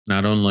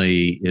Not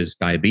only is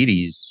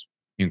diabetes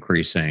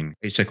increasing,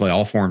 basically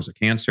all forms of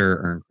cancer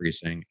are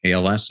increasing,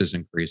 ALS is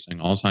increasing,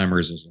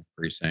 Alzheimer's is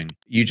increasing.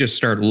 You just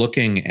start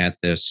looking at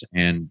this,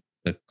 and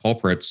the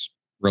culprits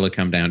really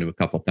come down to a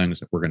couple things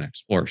that we're going to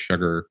explore: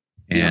 sugar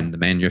Yeah. and the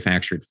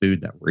manufactured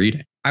food that we're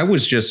eating. I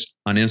was just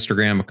on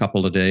Instagram a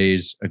couple of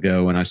days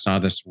ago and I saw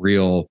this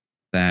reel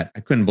that I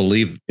couldn't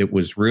believe it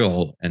was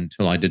real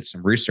until I did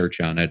some research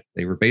on it.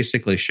 They were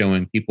basically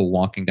showing people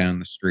walking down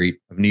the street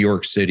of New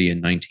York City in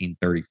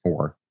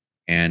 1934.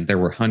 And there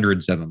were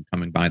hundreds of them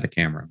coming by the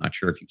camera. I'm not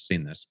sure if you've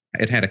seen this.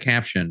 It had a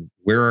caption: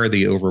 "Where are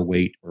the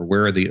overweight, or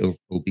where are the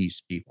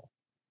obese people?"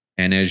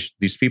 And as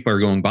these people are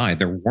going by,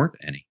 there weren't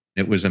any.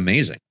 It was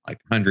amazing, like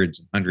hundreds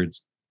and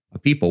hundreds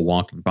of people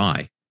walking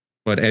by.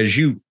 But as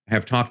you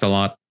have talked a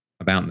lot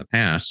about in the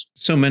past,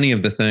 so many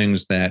of the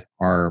things that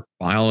our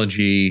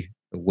biology,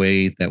 the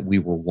way that we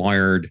were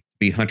wired to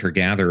be hunter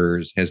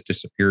gatherers, has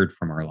disappeared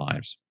from our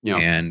lives. Yeah.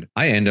 And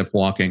I end up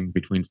walking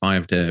between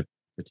 5 to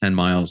 10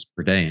 miles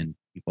per day. And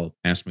people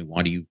ask me,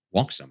 why do you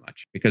walk so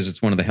much? Because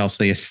it's one of the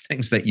healthiest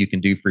things that you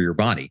can do for your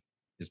body,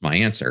 is my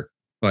answer.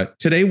 But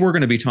today we're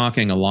going to be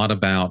talking a lot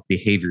about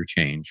behavior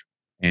change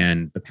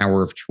and the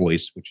power of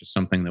choice, which is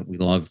something that we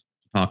love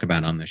to talk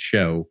about on this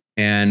show.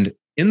 And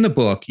in the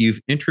book, you've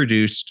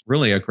introduced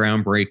really a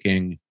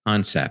groundbreaking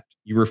concept.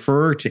 You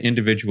refer to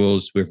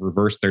individuals who have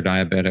reversed their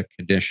diabetic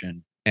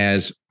condition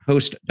as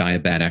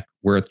post-diabetic,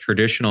 where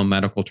traditional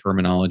medical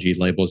terminology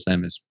labels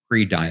them as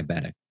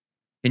pre-diabetic.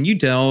 Can you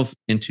delve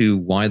into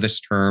why this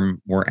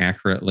term more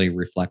accurately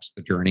reflects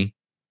the journey?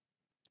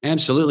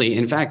 Absolutely.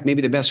 In fact,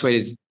 maybe the best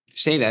way to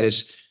say that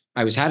is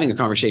I was having a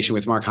conversation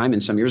with Mark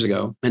Hyman some years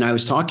ago, and I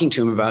was talking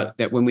to him about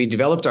that when we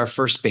developed our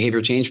first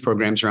behavior change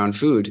programs around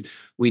food,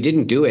 we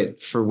didn't do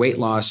it for weight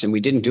loss and we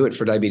didn't do it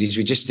for diabetes.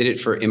 We just did it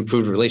for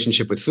improved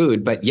relationship with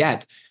food. But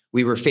yet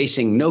we were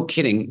facing, no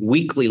kidding,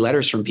 weekly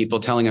letters from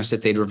people telling us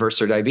that they'd reverse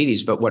their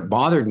diabetes. But what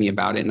bothered me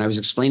about it, and I was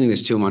explaining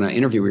this to them on an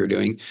interview we were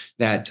doing,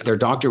 that their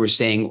doctor was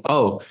saying,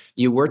 oh,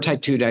 you were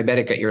type 2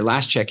 diabetic at your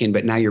last check-in,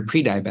 but now you're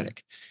pre-diabetic.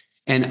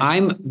 And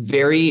I'm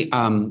very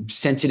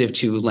sensitive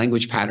to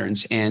language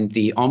patterns and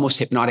the almost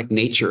hypnotic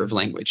nature of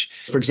language.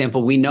 For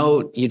example, we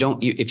know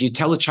if you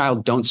tell a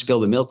child don't spill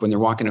the milk when they're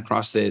walking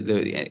across they're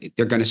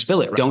going to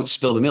spill it. Right? Don't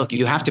spill the milk.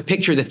 You have to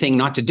picture the thing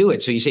not to do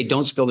it. So you say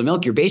don't spill the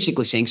milk. You're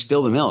basically saying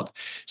spill the milk.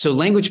 So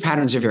language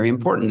patterns are very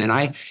important.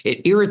 And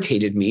it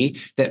irritated me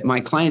that my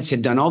clients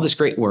had done all this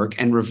great work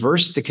and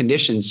reversed the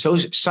condition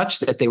such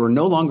that they were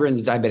no longer in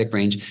the diabetic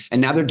range.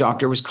 And now their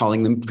doctor was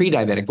calling them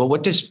pre-diabetic. Well,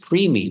 what does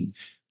pre mean?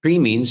 Pre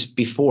means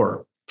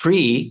before.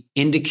 Pre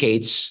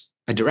indicates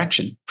a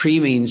direction. Pre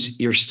means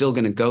you're still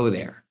going to go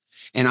there.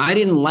 And I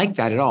didn't like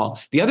that at all.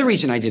 The other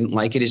reason I didn't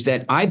like it is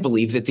that I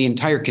believe that the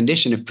entire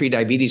condition of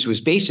prediabetes was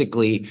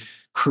basically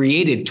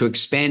created to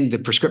expand the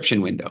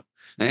prescription window.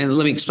 And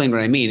let me explain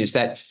what I mean is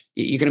that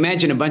you can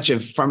imagine a bunch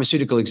of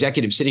pharmaceutical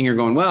executives sitting here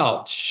going,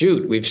 well,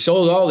 shoot, we've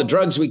sold all the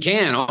drugs we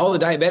can. All the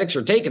diabetics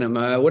are taking them.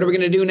 What are we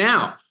going to do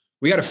now?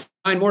 We got to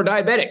find more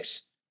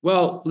diabetics.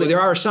 Well,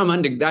 there are some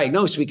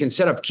undiagnosed. We can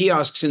set up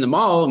kiosks in the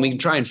mall and we can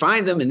try and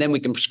find them and then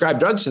we can prescribe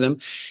drugs to them.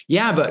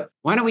 Yeah, but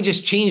why don't we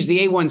just change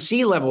the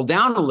A1C level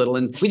down a little?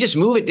 And if we just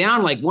move it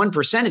down like 1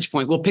 percentage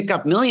point, we'll pick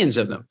up millions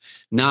of them.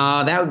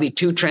 No, that would be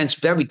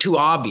too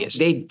obvious.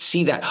 They'd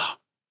see that.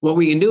 What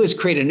we can do is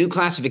create a new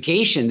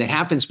classification that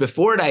happens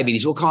before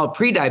diabetes. We'll call it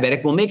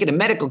pre-diabetic. We'll make it a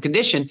medical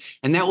condition,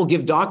 and that will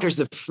give doctors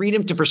the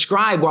freedom to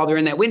prescribe while they're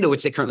in that window,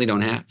 which they currently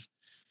don't have.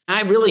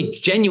 I really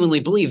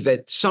genuinely believe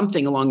that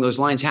something along those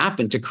lines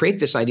happened to create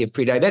this idea of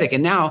pre-diabetic.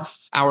 And now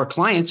our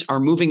clients are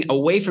moving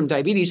away from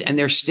diabetes and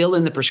they're still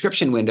in the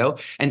prescription window.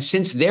 And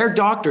since their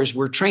doctors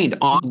were trained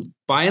on,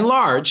 by and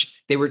large,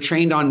 they were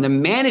trained on the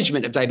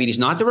management of diabetes,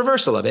 not the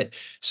reversal of it.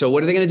 So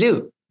what are they going to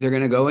do? They're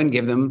going to go and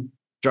give them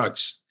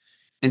drugs.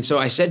 And so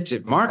I said to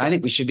Mark, I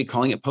think we should be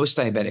calling it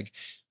post-diabetic.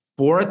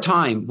 For a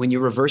time when you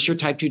reverse your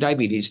type 2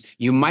 diabetes,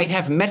 you might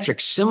have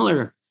metrics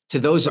similar to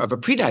those of a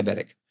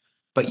pre-diabetic,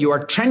 but you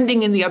are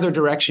trending in the other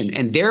direction.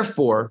 And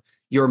therefore,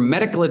 your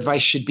medical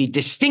advice should be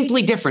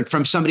distinctly different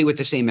from somebody with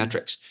the same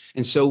metrics.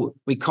 And so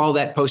we call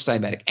that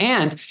post-diabetic.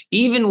 And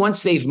even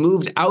once they've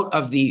moved out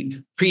of the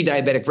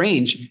pre-diabetic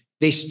range,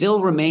 they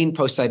still remain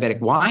post-diabetic.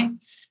 Why?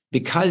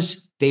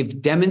 Because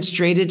they've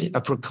demonstrated a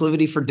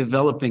proclivity for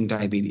developing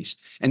diabetes.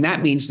 And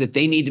that means that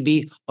they need to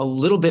be a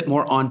little bit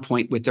more on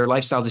point with their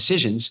lifestyle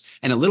decisions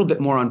and a little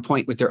bit more on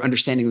point with their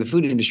understanding of the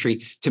food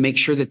industry to make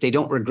sure that they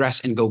don't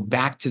regress and go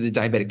back to the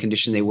diabetic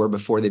condition they were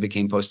before they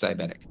became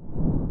post-diabetic.